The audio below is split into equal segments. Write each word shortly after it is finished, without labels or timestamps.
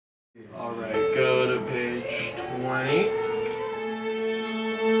All right, go to page 20.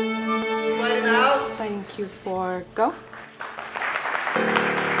 Thank you for go.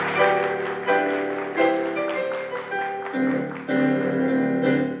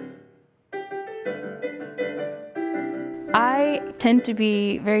 I tend to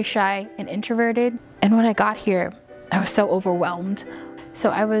be very shy and introverted, and when I got here, I was so overwhelmed. So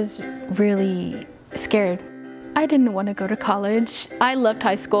I was really scared. I didn't want to go to college. I loved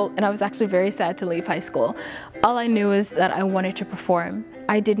high school, and I was actually very sad to leave high school. All I knew is that I wanted to perform.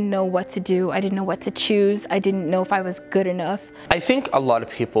 I didn't know what to do. I didn't know what to choose. I didn't know if I was good enough. I think a lot of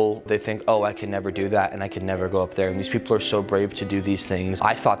people, they think, oh, I can never do that and I can never go up there. And these people are so brave to do these things.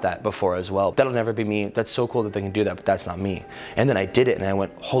 I thought that before as well. That'll never be me. That's so cool that they can do that, but that's not me. And then I did it and I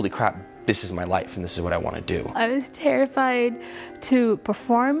went, holy crap, this is my life and this is what I want to do. I was terrified to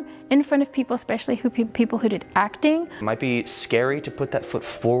perform in front of people, especially people who did acting. It might be scary to put that foot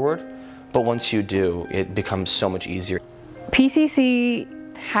forward, but once you do, it becomes so much easier.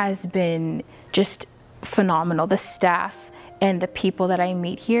 PCC has been just phenomenal. The staff and the people that I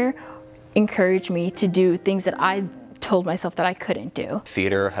meet here encourage me to do things that I told myself that I couldn't do.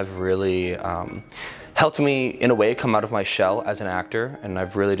 Theater have really helped me, in a way, come out of my shell as an actor, and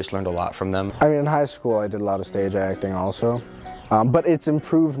I've really just learned a lot from them. I mean, in high school I did a lot of stage acting also, but it's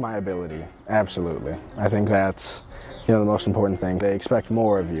improved my ability, absolutely. I think that's, you know, the most important thing. They expect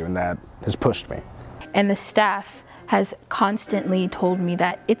more of you, and that has pushed me. And the staff has constantly told me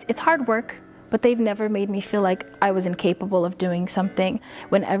that it's hard work, but they've never made me feel like I was incapable of doing something.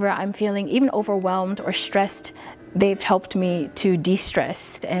 Whenever I'm feeling even overwhelmed or stressed, they've helped me to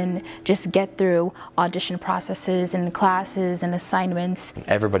de-stress and just get through audition processes and classes and assignments.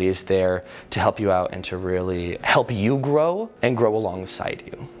 Everybody is there to help you out and to really help you grow and grow alongside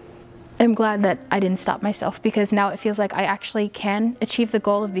you. I'm glad that I didn't stop myself, because now it feels like I actually can achieve the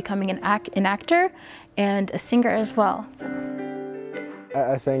goal of becoming an actor and a singer as well.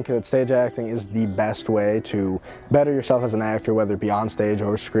 I think that stage acting is the best way to better yourself as an actor, whether it be on stage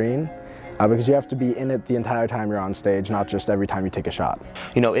or screen, because you have to be in it the entire time you're on stage, not just every time you take a shot.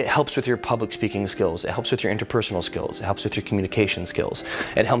 You know, it helps with your public speaking skills, it helps with your interpersonal skills, it helps with your communication skills,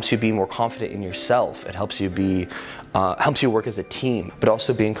 it helps you be more confident in yourself, it helps you work as a team, but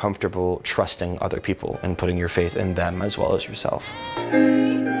also being comfortable trusting other people and putting your faith in them as well as yourself.